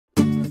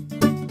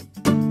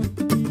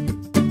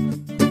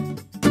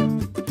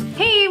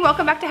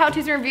welcome back to How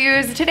To's and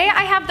Reviews. Today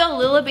I have the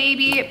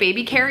Lillebaby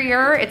baby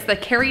carrier. It's the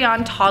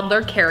carry-on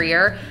toddler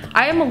carrier.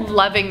 I am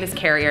loving this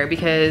carrier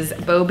because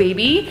Bo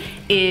Baby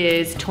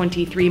is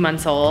 23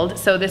 months old.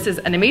 So this is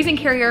an amazing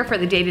carrier for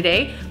the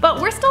day-to-day,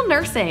 but we're still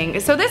nursing.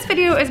 So this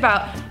video is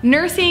about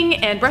nursing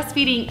and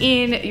breastfeeding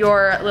in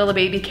your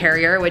Lillebaby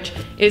carrier, which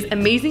is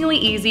amazingly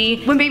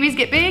easy. When babies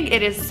get big,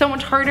 it is so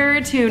much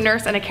harder to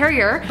nurse in a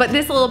carrier, but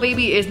this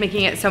Lillebaby is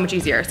making it so much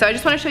easier. So I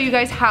just wanna show you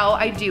guys how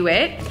I do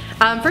it.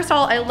 First of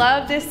all, I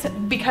love this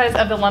because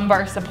of the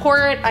lumbar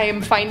support. I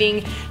am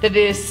finding that it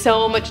is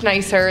so much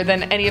nicer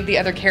than any of the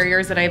other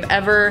carriers that I've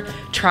ever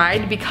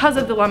tried because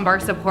of the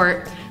lumbar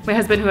support. My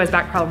husband, who has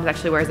back problems,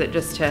 actually wears it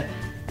just to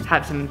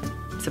have some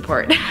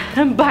support.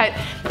 But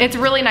it's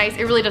really nice.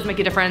 It really does make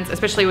a difference,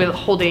 especially with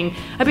holding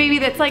a baby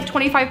that's like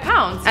 25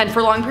 pounds. And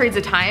for long periods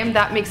of time,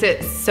 that makes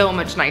it so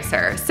much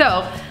nicer.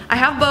 So I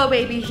have Bo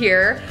Baby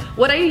here.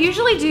 What I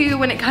usually do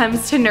when it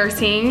comes to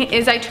nursing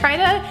is I try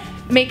to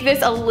make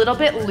this a little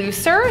bit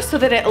looser so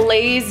that it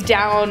lays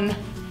down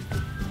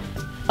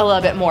a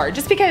little bit more,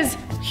 just because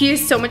he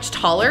is so much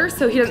taller,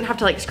 so he doesn't have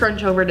to like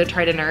scrunch over to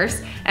try to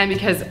nurse, and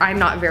because I'm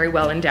not very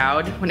well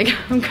endowed when it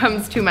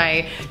comes to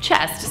my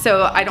chest,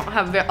 so I don't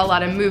have a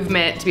lot of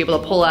movement to be able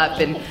to pull up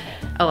and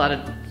a lot of,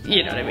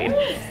 you know what I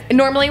mean.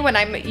 Normally when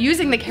I'm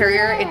using the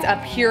carrier, it's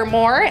up here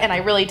more and I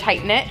really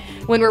tighten it.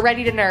 When we're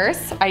ready to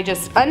nurse, I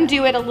just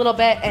undo it a little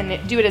bit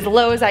and do it as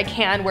low as I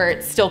can where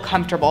it's still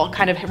comfortable,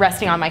 kind of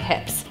resting on my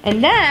hips.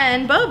 And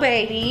then, Bo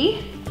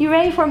Baby, you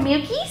ready for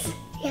milkies?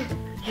 Yeah.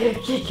 Here,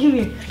 come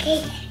here.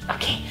 Okay.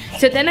 Okay,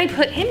 so then I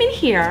put him in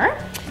here,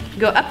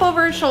 go up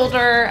over his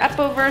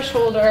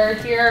shoulder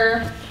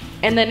here,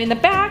 and then in the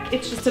back,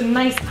 it's just a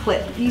nice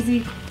clip,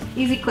 easy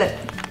clip.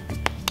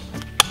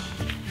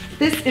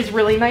 This is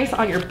really nice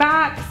on your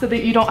back so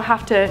that you don't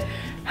have to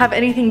have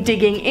anything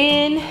digging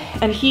in,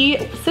 and he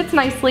sits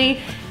nicely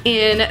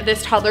in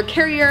this toddler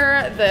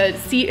carrier. The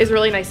seat is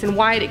really nice and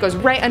wide. It goes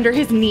right under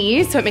his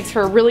knees, so it makes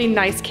for a really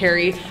nice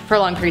carry for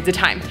long periods of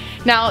time.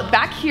 Now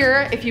back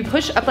here, if you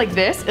push up like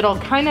this, it'll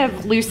kind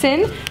of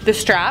loosen the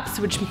straps,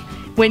 which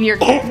when you're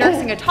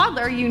nursing a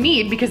toddler, you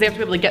need, because they have to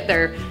be able to get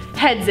their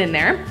heads in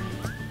there,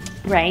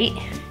 right?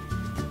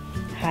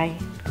 Hi.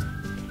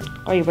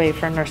 Are you ready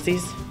for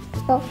nurses?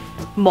 Oh.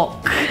 Milk.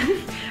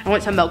 I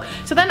want some milk.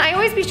 So then I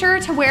always be sure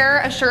to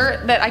wear a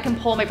shirt that I can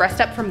pull my breast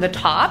up from the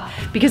top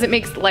because it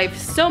makes life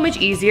so much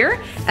easier.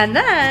 And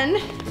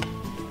then,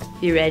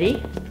 you ready?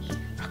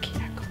 Okay,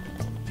 now go.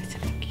 Nice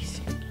and milkies.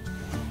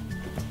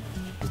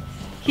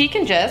 He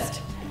can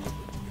just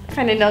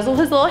kind of nuzzle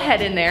his little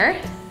head in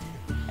there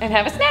and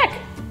have a snack.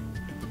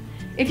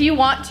 If you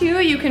want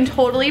to, you can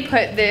totally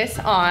put this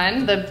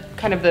on the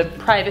kind of the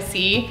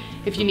privacy,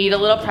 if you need a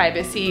little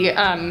privacy.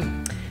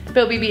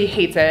 Bo Baby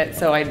hates it,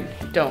 so I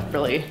don't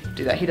really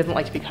do that. He doesn't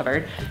like to be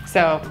covered,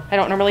 so I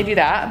don't normally do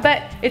that.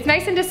 But it's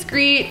nice and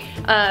discreet.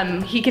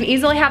 He can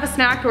easily have a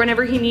snack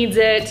whenever he needs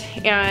it,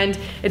 and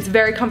it's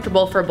very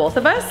comfortable for both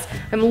of us.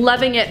 I'm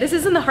loving it. This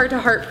is in the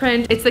heart-to-heart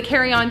print. It's the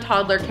carry-on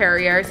toddler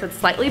carrier, so it's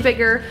slightly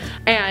bigger,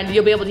 and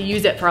you'll be able to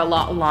use it for a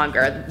lot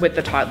longer with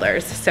the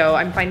toddlers. So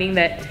I'm finding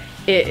that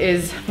it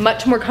is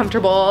much more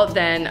comfortable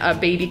than a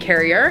baby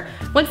carrier.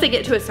 Once they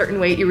get to a certain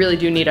weight, you really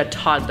do need a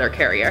toddler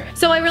carrier.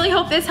 So I really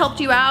hope this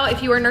helped you out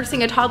if you are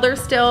nursing a toddler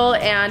still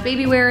and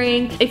baby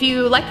wearing. If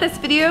you like this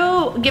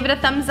video, give it a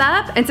thumbs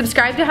up and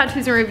subscribe to How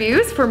To's and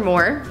Reviews for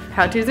more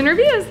How To's and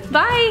Reviews.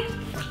 Bye.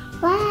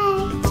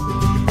 Bye.